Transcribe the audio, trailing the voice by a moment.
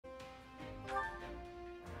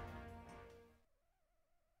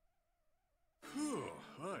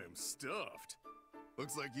I'm stuffed.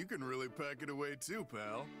 Looks like you can really pack it away too,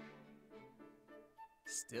 pal.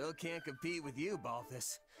 Still can't compete with you,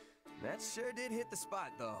 Balthus. That sure did hit the spot,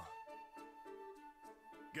 though.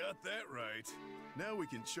 Got that right. Now we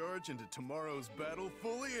can charge into tomorrow's battle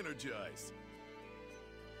fully energized.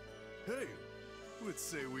 Hey, let's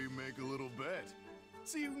say we make a little bet.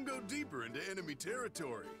 See who can go deeper into enemy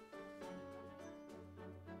territory.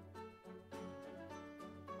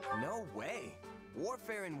 No way.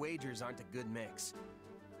 Warfare and wagers aren't a good mix.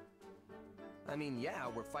 I mean, yeah,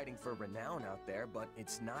 we're fighting for renown out there, but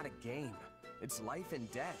it's not a game. It's life and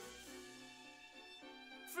death.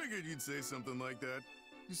 Figured you'd say something like that.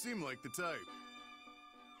 You seem like the type.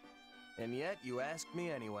 And yet, you asked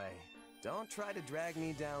me anyway. Don't try to drag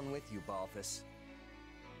me down with you, Balthus.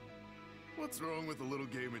 What's wrong with a little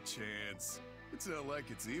game of chance? It's not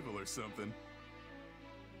like it's evil or something.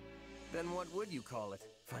 Then what would you call it?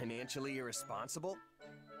 Financially irresponsible?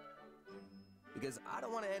 Because I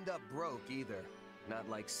don't want to end up broke either. Not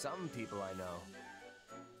like some people I know.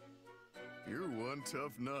 You're one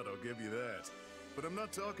tough nut, I'll give you that. But I'm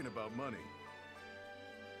not talking about money.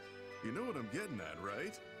 You know what I'm getting at,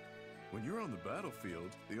 right? When you're on the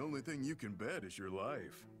battlefield, the only thing you can bet is your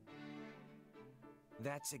life.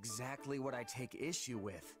 That's exactly what I take issue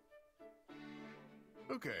with.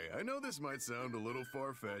 Okay, I know this might sound a little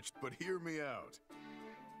far-fetched, but hear me out.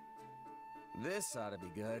 This ought to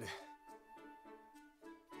be good.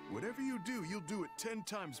 Whatever you do, you'll do it 10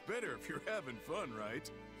 times better if you're having fun, right?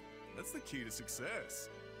 That's the key to success.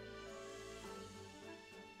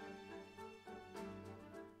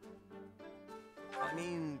 I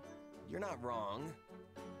mean, you're not wrong.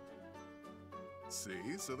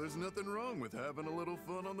 See, so there's nothing wrong with having a little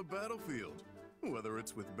fun on the battlefield, whether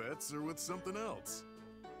it's with bets or with something else.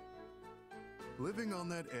 Living on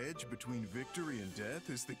that edge between victory and death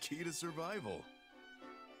is the key to survival.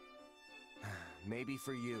 Maybe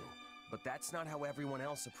for you, but that's not how everyone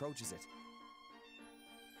else approaches it.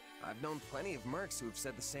 I've known plenty of mercs who have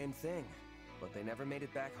said the same thing, but they never made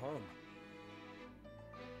it back home.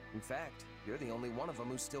 In fact, you're the only one of them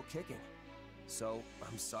who's still kicking. So,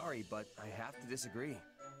 I'm sorry, but I have to disagree.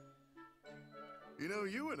 You know,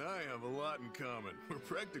 you and I have a lot in common. We're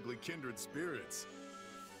practically kindred spirits.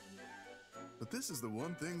 But this is the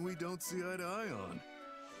one thing we don't see eye to eye on.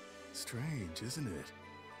 Strange, isn't it?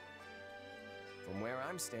 From where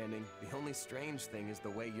I'm standing, the only strange thing is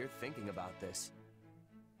the way you're thinking about this.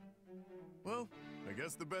 Well, I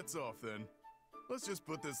guess the bet's off then. Let's just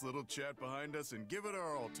put this little chat behind us and give it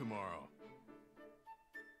our all tomorrow.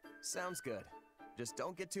 Sounds good. Just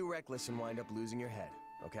don't get too reckless and wind up losing your head,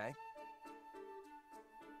 okay?